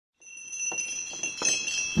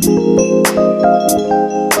So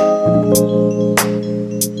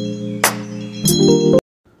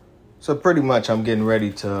pretty much I'm getting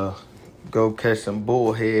ready to go catch some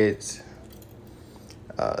bullheads.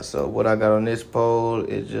 So what I got on this pole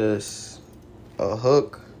is just a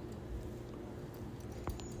hook.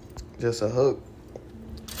 Just a hook.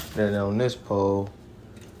 Then on this pole,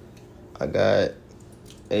 I got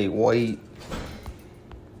a weight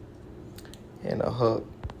and a hook.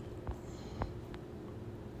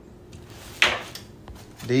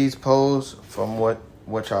 These poles, from what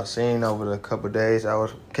y'all seen over the couple days I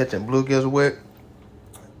was catching bluegills with,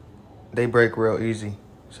 they break real easy.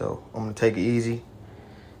 So I'm gonna take it easy,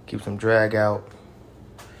 keep some drag out,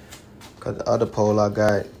 cause the other pole I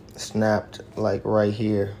got snapped like right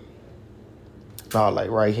here. No, like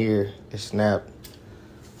right here, it snapped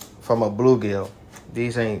from a bluegill.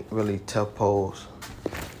 These ain't really tough poles.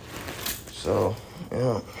 So,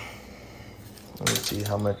 yeah. Let me see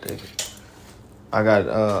how much they... I got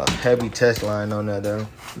a heavy test line on that though.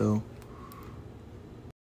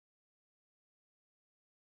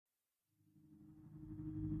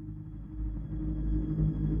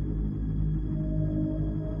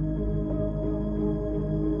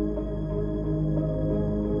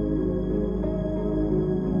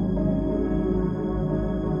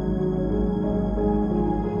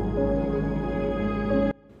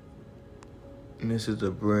 And this is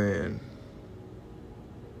the brand.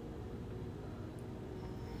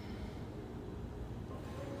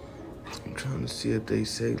 I'm trying to see if they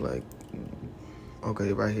say like,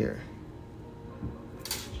 okay, right here.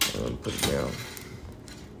 I'm gonna put it down.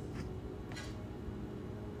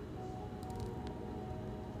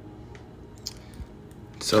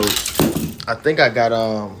 So I think I got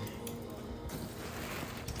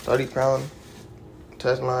 30-pound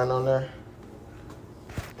test line on there.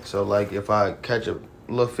 So like if I catch a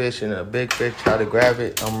little fish and a big fish, try to grab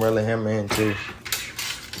it, I'm reeling him in too.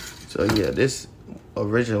 So yeah, this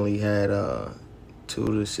originally had 2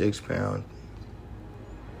 to 6 pound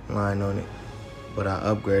line on it, but I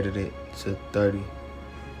upgraded it to 30.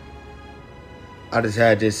 I just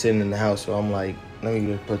had this sitting in the house, so I'm like, let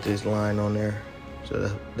me just put this line on there.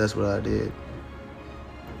 So that's what I did.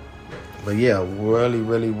 But yeah,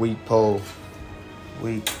 really weak pole.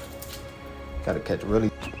 Weak. Gotta catch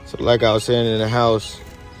really. So like I was saying in the house,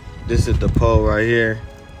 this is the pole right here.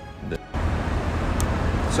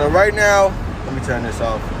 So right now, let me turn this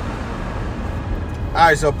off. All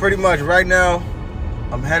right, so pretty much right now,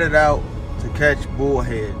 I'm headed out to catch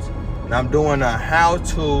bullheads. And I'm doing a how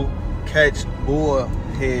to catch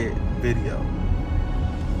bullhead video.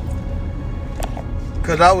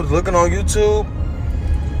 Cause I was looking on YouTube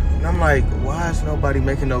and I'm like, why is nobody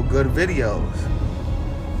making no good videos?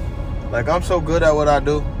 Like, I'm so good at what I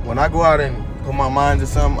do. When I go out and put my mind to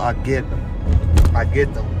something, I get them.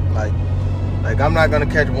 Like I'm not gonna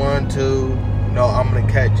catch 1, 2. No, I'm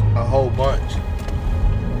gonna catch a whole bunch.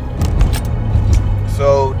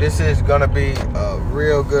 So this is gonna be a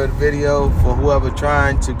real good video for whoever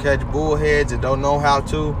trying to catch bullheads and don't know how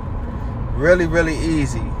to. Really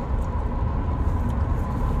easy.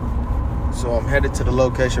 So I'm headed to the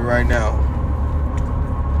location right now.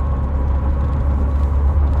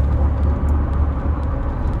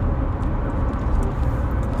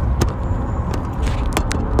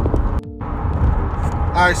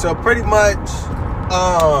 All right, so pretty much,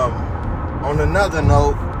 on another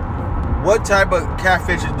note, what type of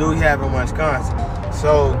catfishes do we have in Wisconsin?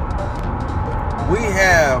 So we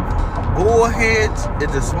have bullheads.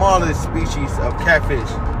 It's the smallest species of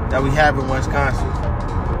catfish that we have in Wisconsin.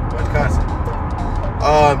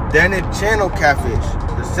 Then it's channel catfish,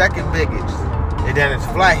 the second biggest, and then it's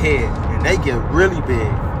flathead, and they get really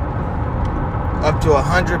big, up to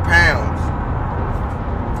 100 pounds.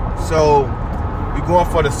 So we're going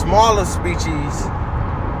for the smaller species,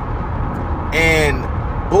 and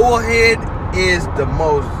bullhead is the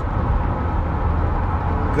most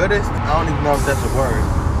goodest, I don't even know if that's a word,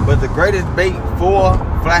 but the greatest bait for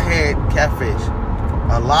flathead catfish,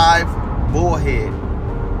 a live bullhead.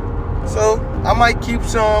 So I might keep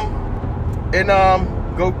some and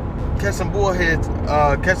go catch some bullheads,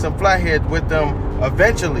 catch some flatheads with them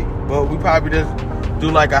eventually, but we probably just do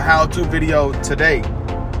like a how-to video today.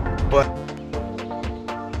 But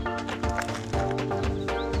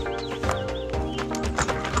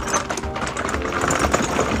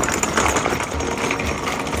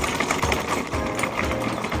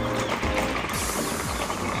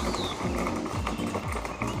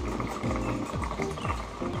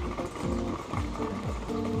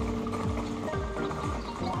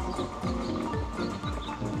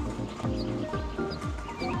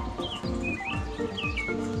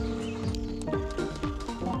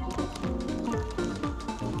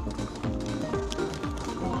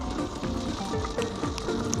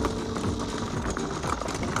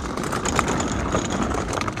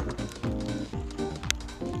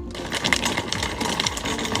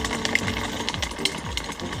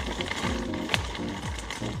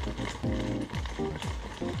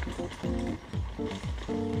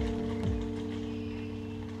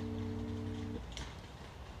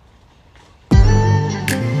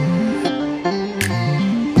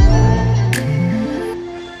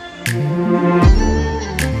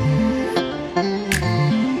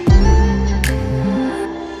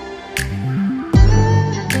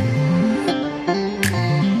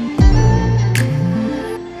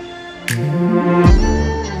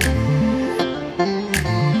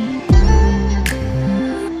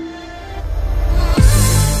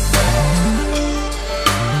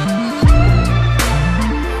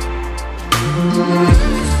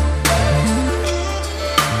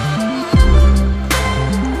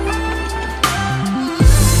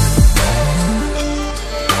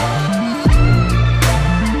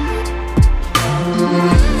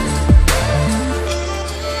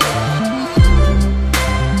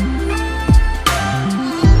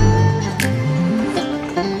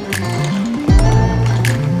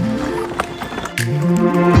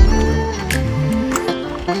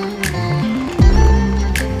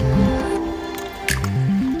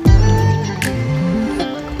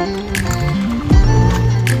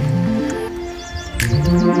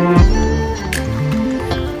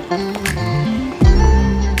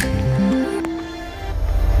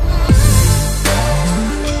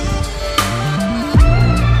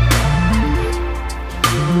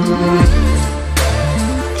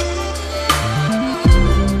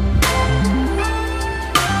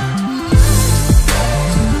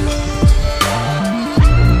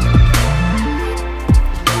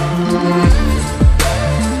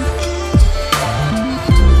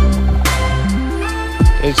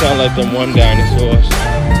They sound like them one dinosaurs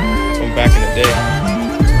from back in the day.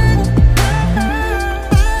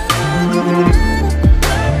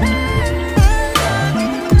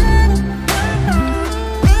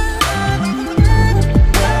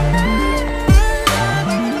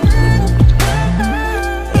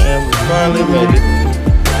 And we finally made it.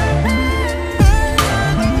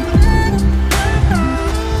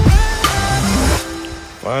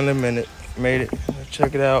 Finally made it. Let's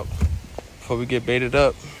check it out before we get baited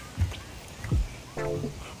up.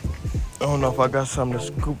 I don't know if I got something to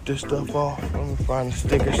scoop this stuff off. Let me find a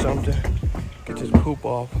stick or something. Get this poop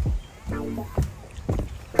off.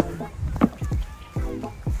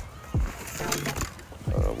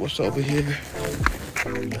 What's over here?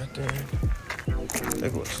 Nothing.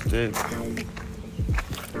 Take a stick.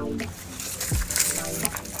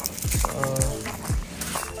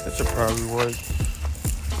 That should probably work.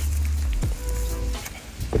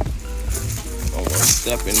 I don't want to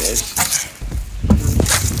step in this.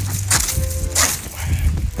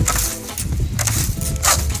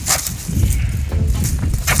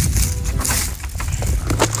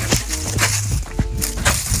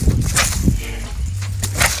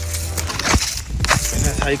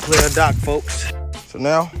 How you clear a dock, folks. So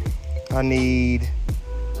now I need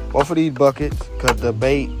both of these buckets because the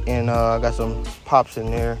bait and I got some pops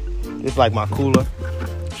in there. It's like my cooler.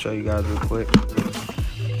 I'll show you guys real quick.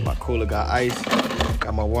 My cooler got ice.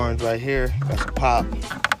 Got my worms right here. Got some pop.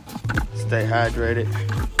 Stay hydrated.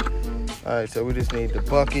 All right, so we just need the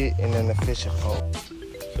bucket and then the fishing pole.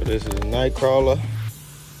 So this is a night crawler.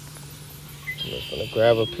 I'm just gonna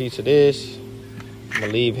grab a piece of this. I'm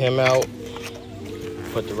gonna leave him out.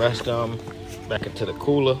 Put the rest of them back into the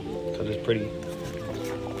cooler because it's pretty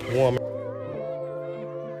warm.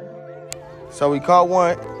 So we caught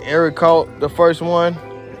one. Eric caught the first one.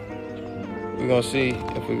 We're gonna see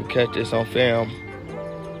if we can catch this on film.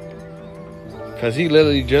 Cause he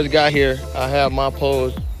literally just got here. I have my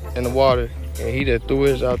poles in the water and he just threw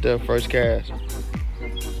his out there first cast.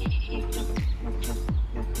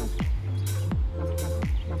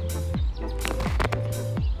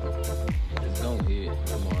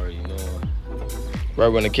 Right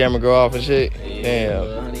when the camera go off and shit? Yeah,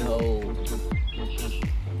 damn. Honey hole.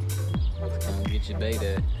 Come get your bait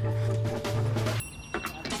at.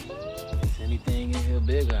 Is anything in here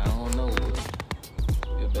bigger? I don't know.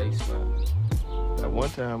 Your bait spot. At one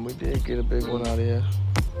time we did get a big one out of here.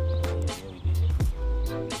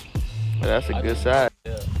 Yeah, we did. But that's a good size.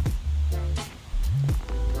 Yeah.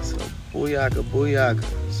 So booyaka, booyaka.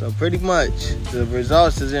 So pretty much the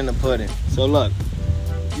results is in the pudding. So look.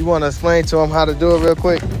 You want to explain to them how to do it real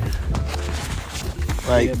quick?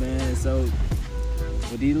 Like, yeah, man. So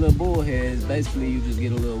with these little bullheads, basically you just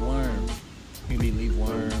get a little worm. Maybe leaf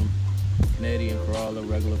worm, Canadian crawler,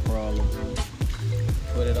 regular crawler.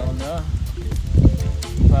 Put it on there.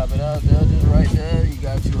 Pop it out there, just right there. You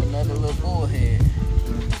got you another little bullhead.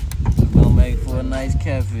 It's gonna make for a nice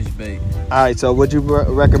catfish bait. All right. So would you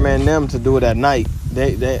recommend them to do it at night?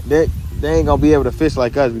 They ain't gonna be able to fish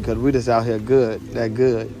like us because we just out here that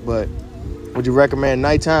good. But would you recommend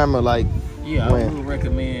nighttime or like? Yeah, when? I would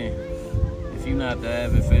recommend if you're not the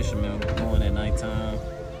avid fisherman going at nighttime.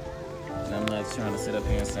 I Just trying to sit up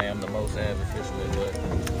here and say I'm the most avid fisherman, but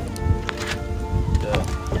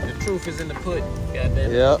the truth is in the pudding.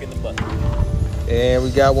 Goddamn, Yep. in the bucket. And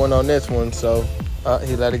we got one on this one, so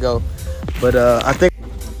he let it go. But I think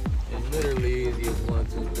It's literally easy as 1,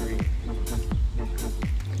 2, 3.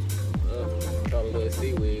 Caught a little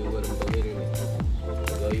seaweed with them, but literally.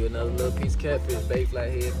 Throw you another little piece of catfish bait,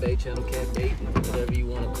 flathead bait, channel cat bait, whatever you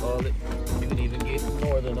want to call it. You can even get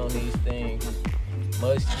northern on these things.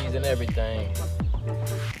 Muskies and everything.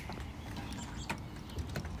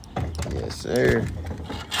 yes, sir.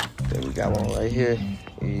 Then we got one right here.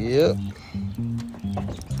 Yep.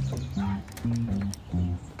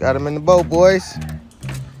 Got him in the boat, boys.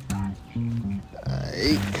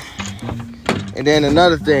 Alright. And then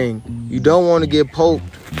another thing, you don't want to get poked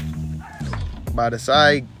by the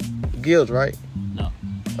side gills, right? No.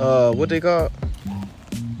 What they call?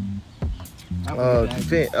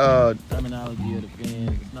 Terminology of the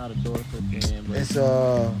fins. It's not a dorsal fin, but It's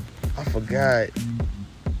I forgot.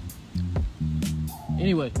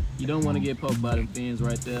 anyway, you don't want to get poked by them fins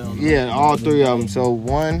right there. Yeah, all three of them. So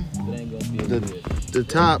one, It ain't gonna feel good. the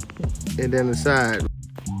top, and then the side.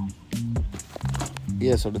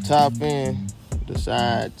 Yeah, so the top end, the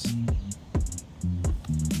sides,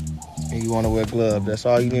 and you want to wear gloves. That's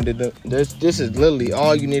all you need to do. This is literally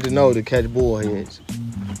all you need to know to catch bullheads.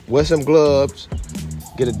 Wear some gloves.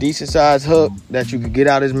 Get a decent sized hook that you can get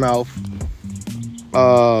out his mouth.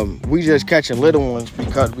 We just catching little ones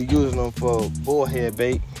because we using them for bullhead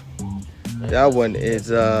bait. That one is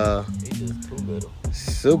He's just too little.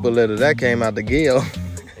 super little. That came out the gill.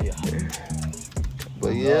 Yeah.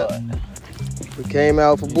 But yeah, we came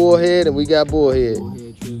out for bullhead and we got bullhead.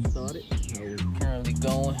 Bullhead trip started. We're currently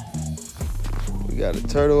going. We got a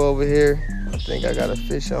turtle over here. I think I got a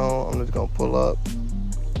fish on. I'm just gonna pull up.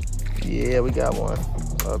 Yeah, we got one.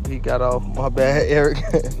 He got off. My bad, Eric.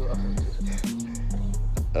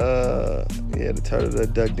 Yeah, the turtle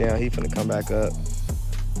that ducked down. He finna come back up.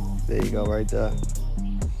 There you go, right there.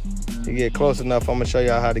 You get close enough, I'm gonna show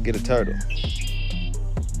y'all how to get a turtle.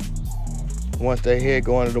 Once their head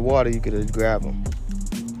go under the water, you can just grab them.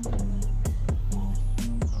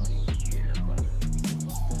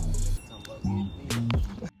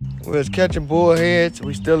 We was catching bullheads.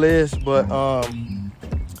 We still is, but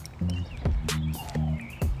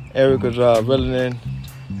Eric was reeling in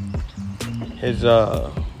his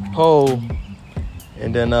pole,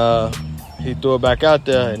 and then he threw it back out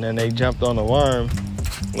there, and then they jumped on the worm.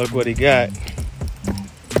 Look what he got.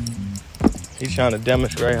 He's trying to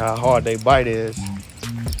demonstrate how hard they bite is.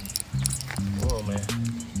 Oh man.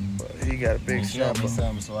 But he got a big Show me snapper.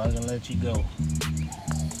 something so I can let you go.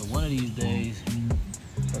 So one of these days,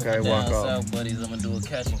 Okay, down walk off. south buddies, I'm gonna do a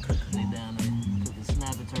catch and cook. They down there cooking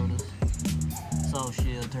snapper turtles, soft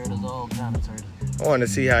shell turtles, all kind of turtles. I want to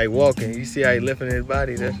see how he walking. You see how he lifting his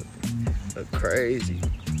body? That's crazy.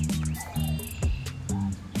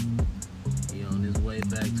 He on his way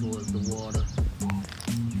back towards the water.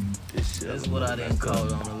 That's what I didn't call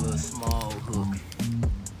it on a little small hook.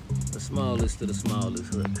 The smallest of the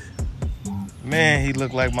smallest hooks. Man, he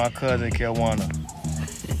looked like my cousin Kelwana.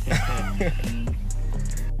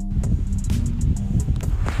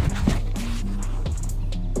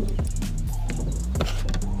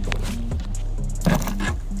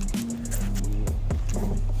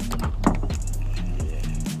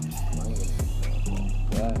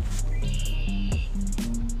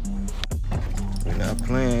 We're not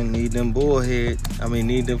playing. Need them bullheads. I mean,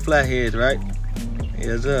 need them flatheads, right?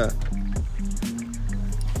 Yes, sir.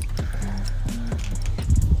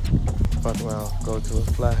 Fuck around, go to a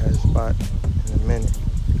flathead spot in a minute.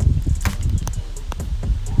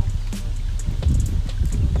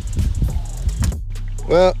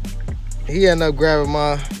 Well, he ended up grabbing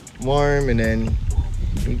my worm, and then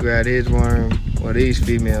he grabbed his worm. Well, these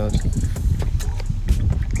females,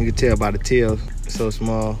 you can tell by the tail, it's so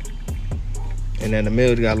small. And then the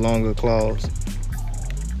males got longer claws.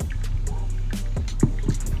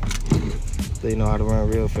 They know how to run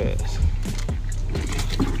real fast.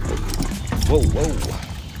 Whoa, whoa.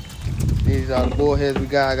 These are the bullheads we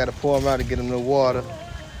got. I gotta pour them out to get them in the water.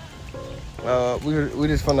 We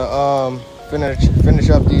just finna finish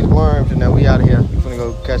up these worms, and then we out of here. We're finna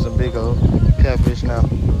go catch some big old catfish now.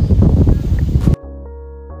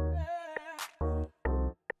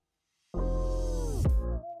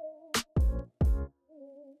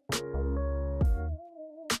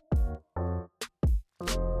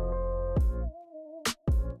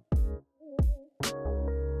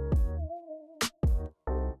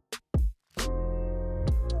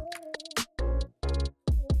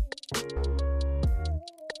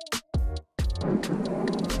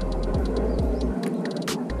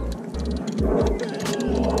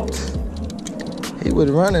 He was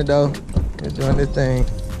running though. He was doing his thing.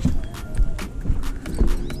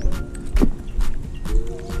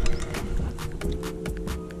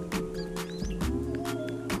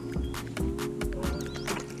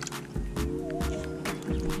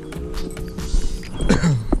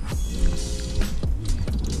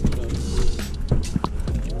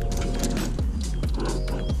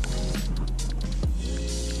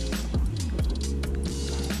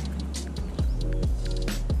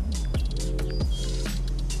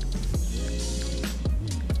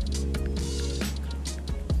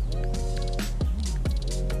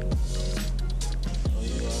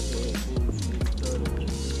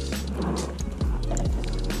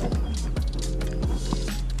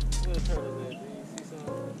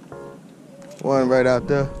 One right out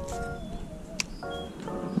there.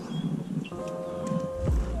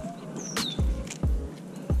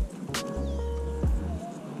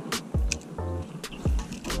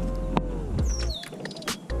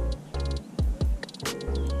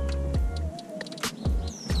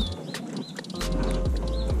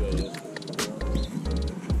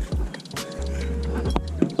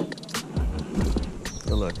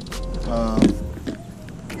 Good looking.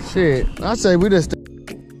 Shit, I say we just.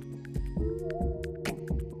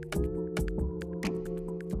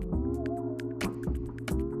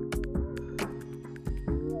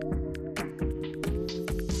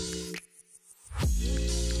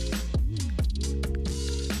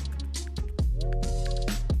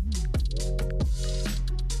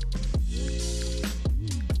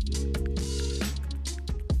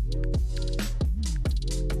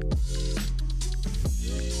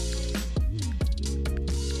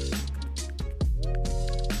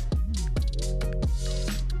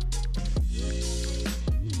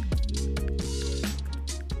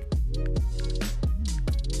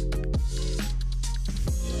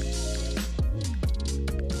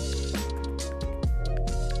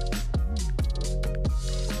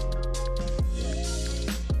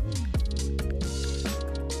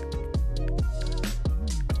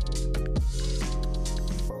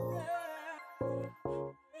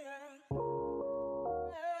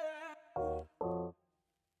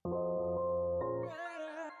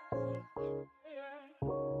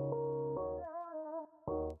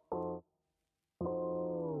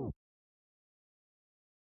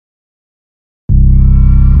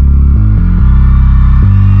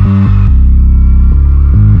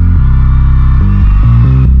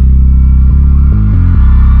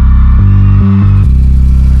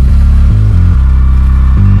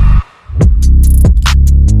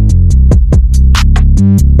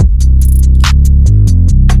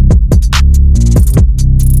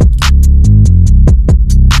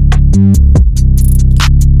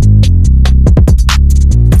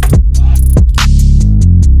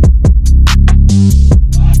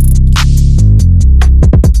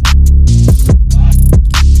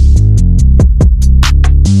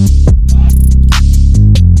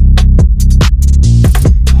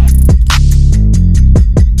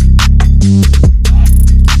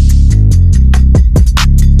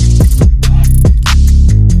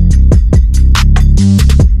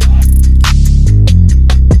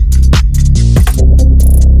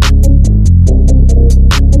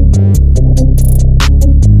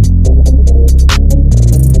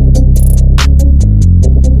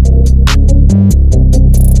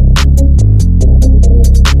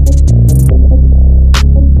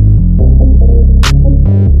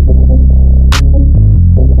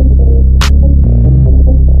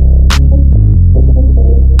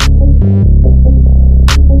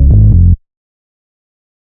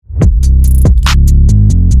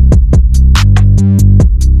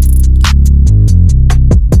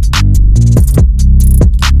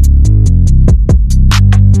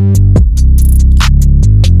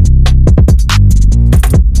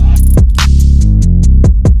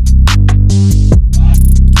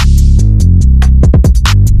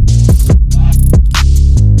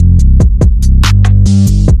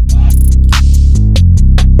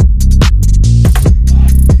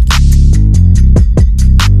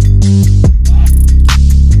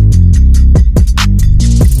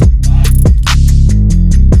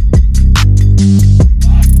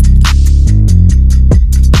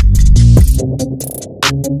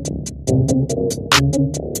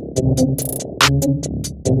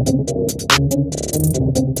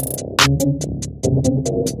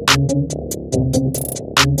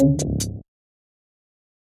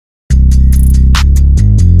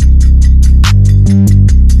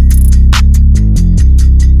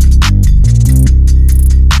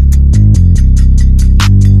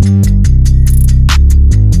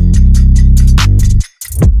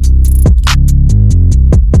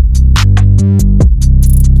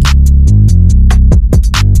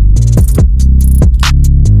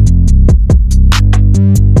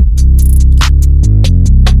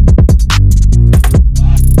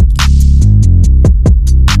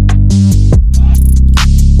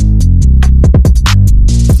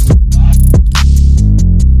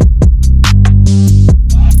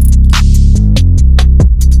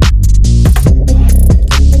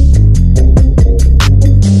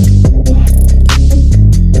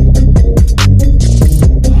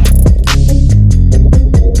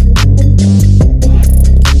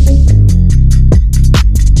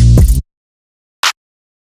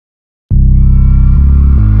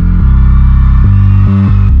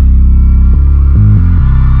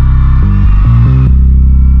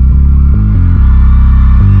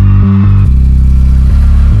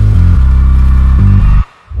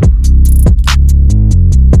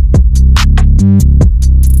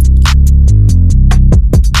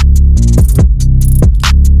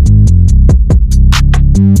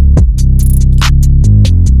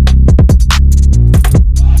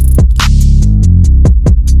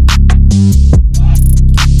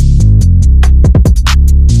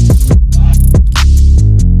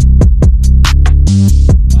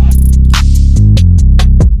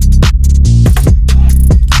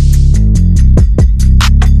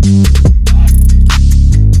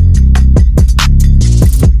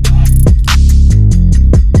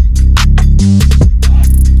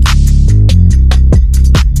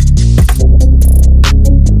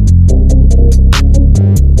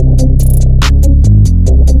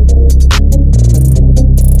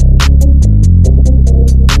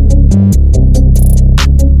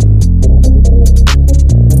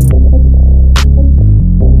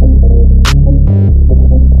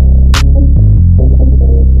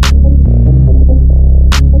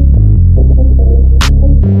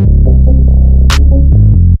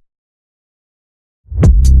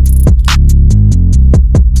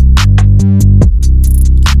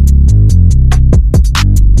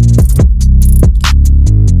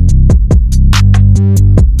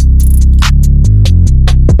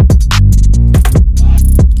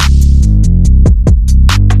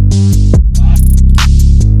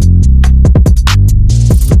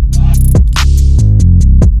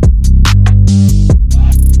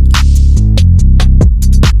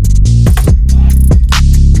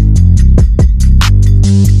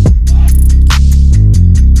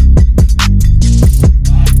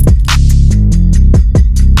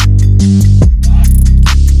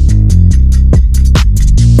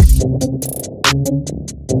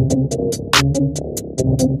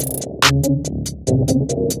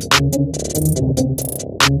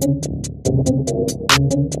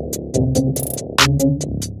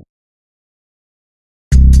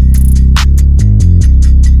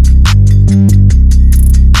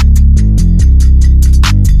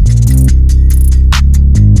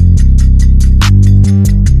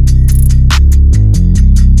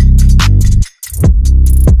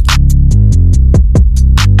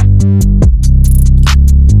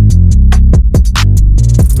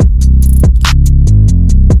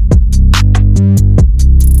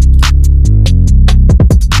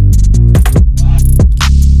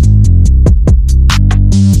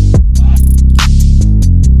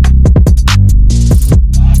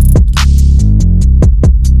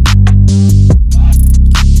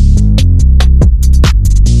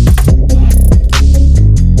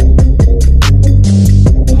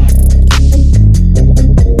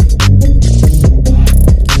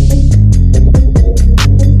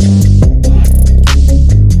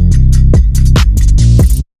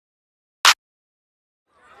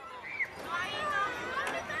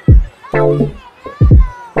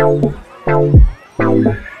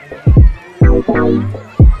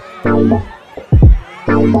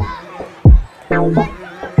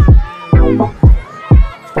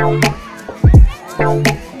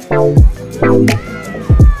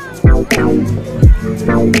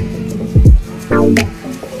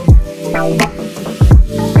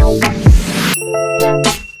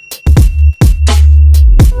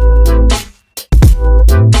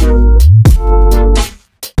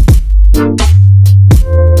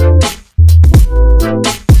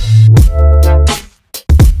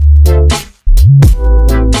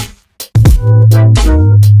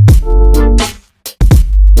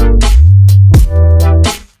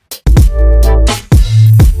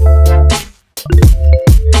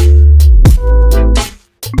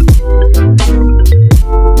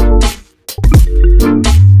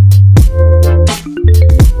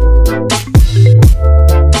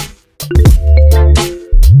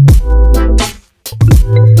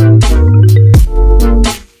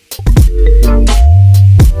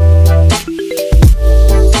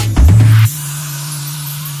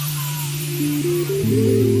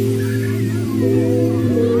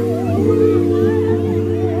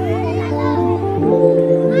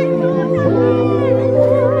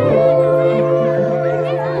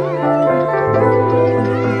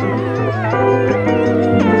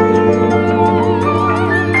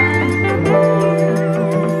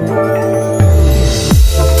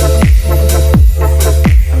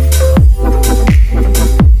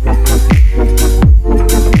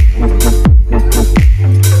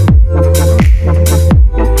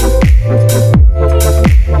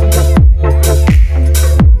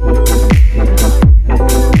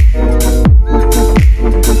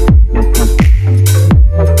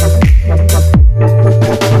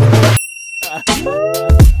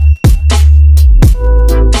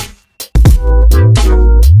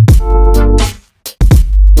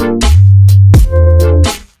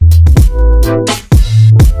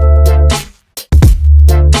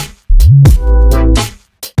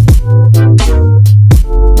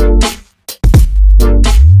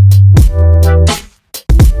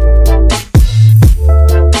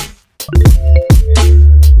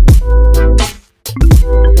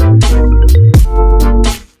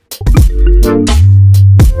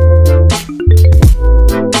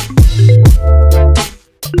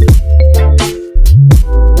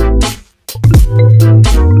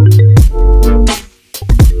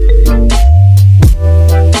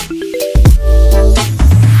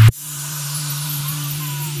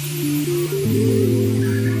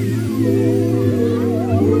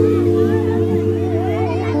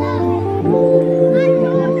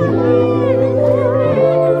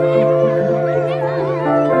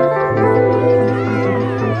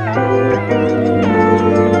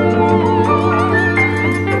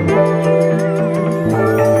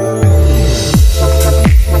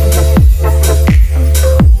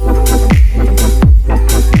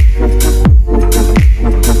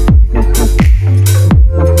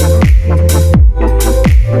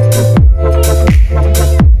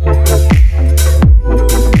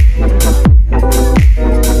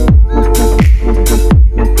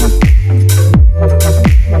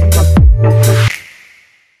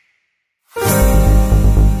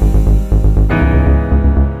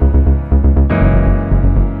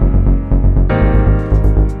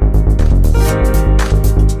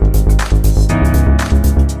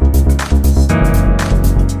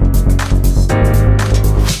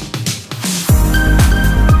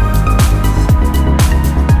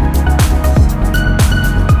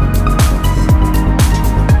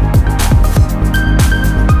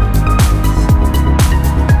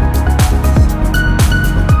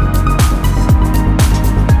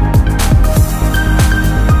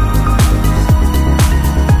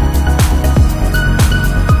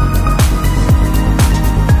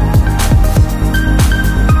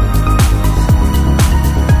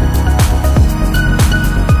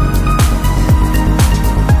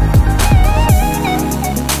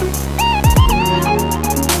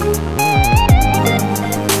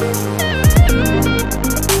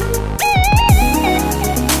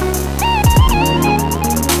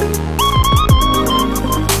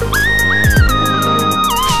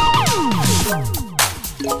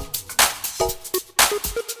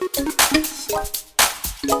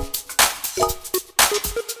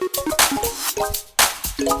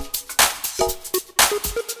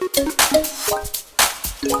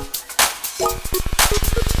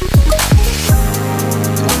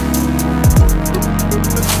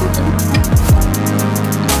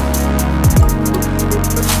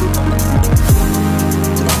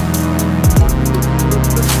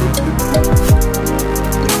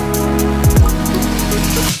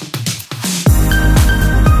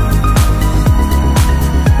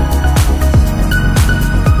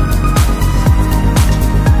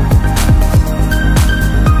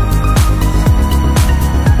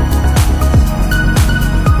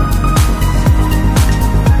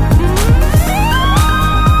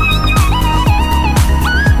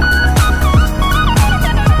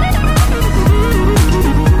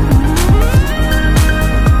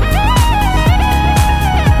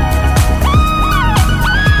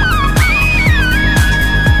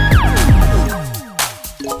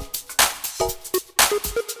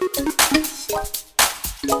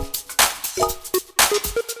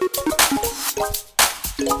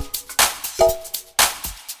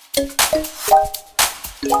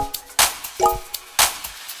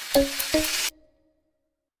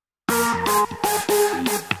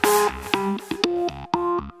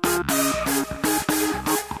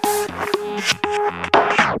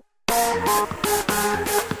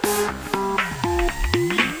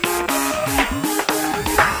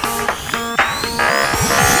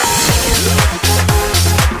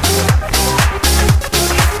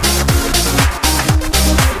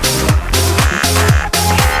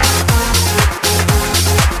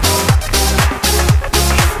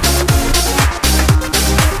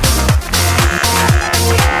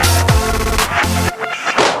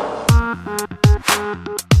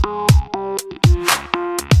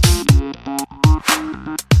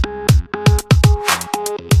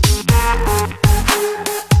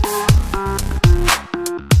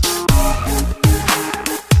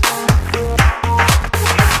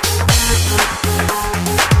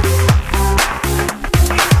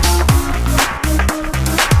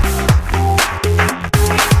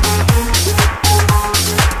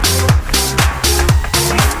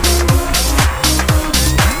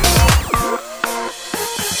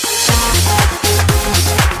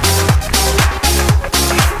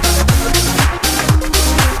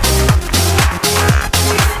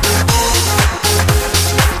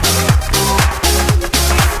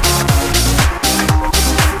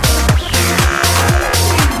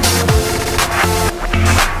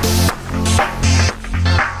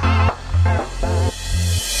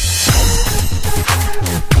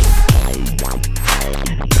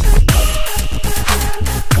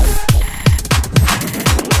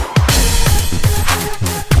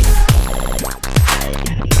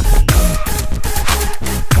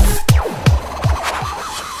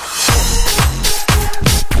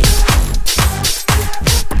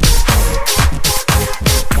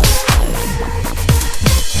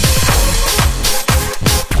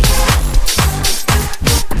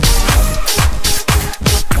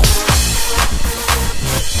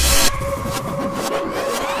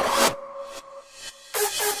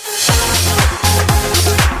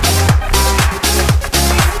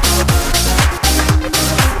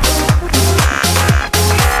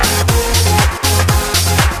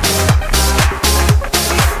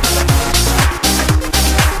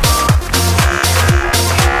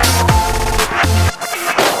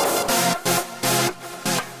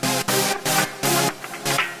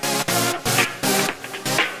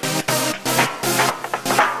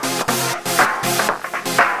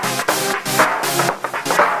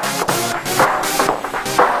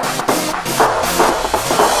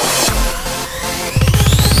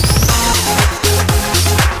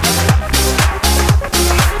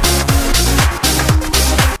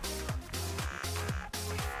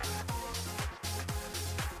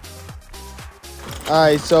 All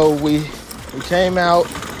right, so we came out,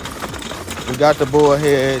 we got the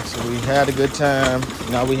bullheads, we had a good time.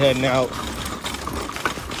 Now we heading out.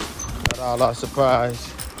 Got all our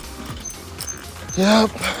surprise. Yep.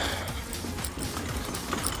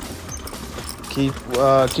 Keep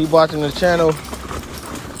watching the channel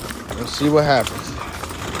and see what happens.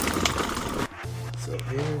 So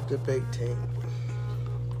here's the bait tank.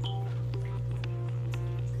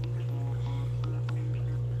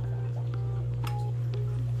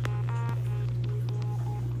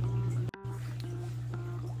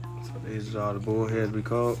 These are all the bullheads we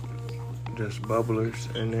caught. Just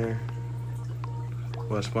bubblers in there.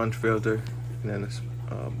 Well, a sponge filter, and then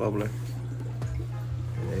a bubbler.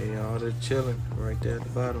 And they all just chilling right there at the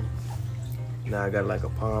bottom. Now I got like a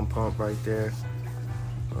palm pump right there.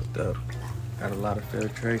 Hooked up. Got a lot of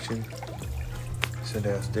filtration, so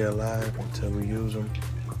they'll stay alive until we use them.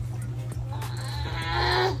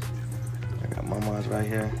 I got Mama's right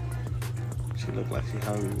here. She look like she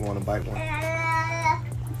hungry. We want to bite one.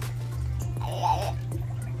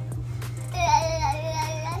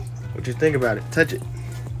 What you think about it? Touch it.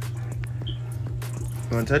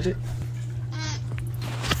 You want to touch it?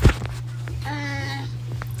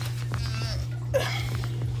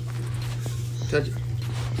 Touch it.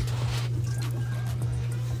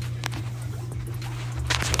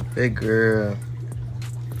 Big girl.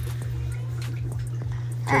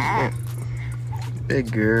 Touch it.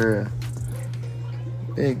 Big girl.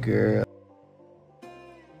 Big girl.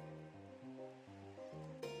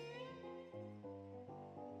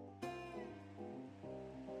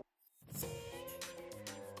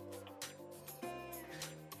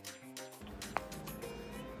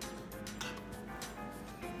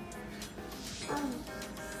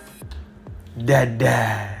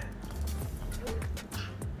 Dada.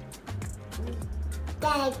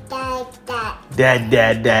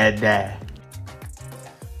 Dada. Dada.